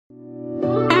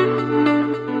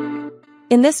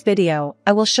In this video,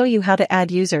 I will show you how to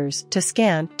add users to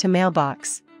scan to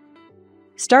Mailbox.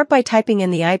 Start by typing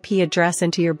in the IP address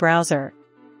into your browser,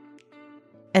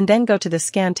 and then go to the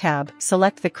Scan tab,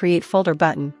 select the Create Folder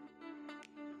button.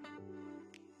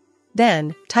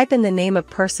 Then, type in the name of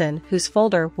person whose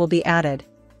folder will be added.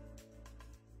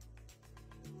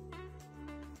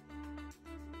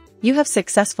 You have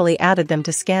successfully added them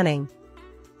to scanning.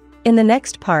 In the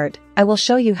next part, I will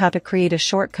show you how to create a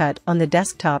shortcut on the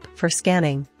desktop for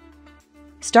scanning.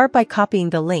 Start by copying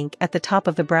the link at the top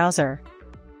of the browser.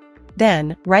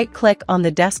 Then, right-click on the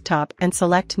desktop and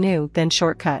select New, then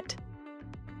Shortcut.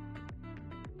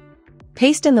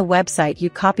 Paste in the website you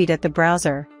copied at the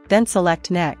browser, then select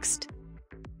Next.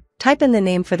 Type in the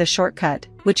name for the shortcut,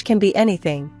 which can be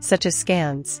anything, such as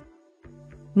scans.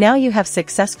 Now you have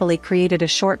successfully created a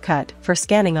shortcut for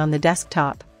scanning on the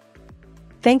desktop.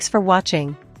 Thanks for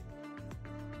watching.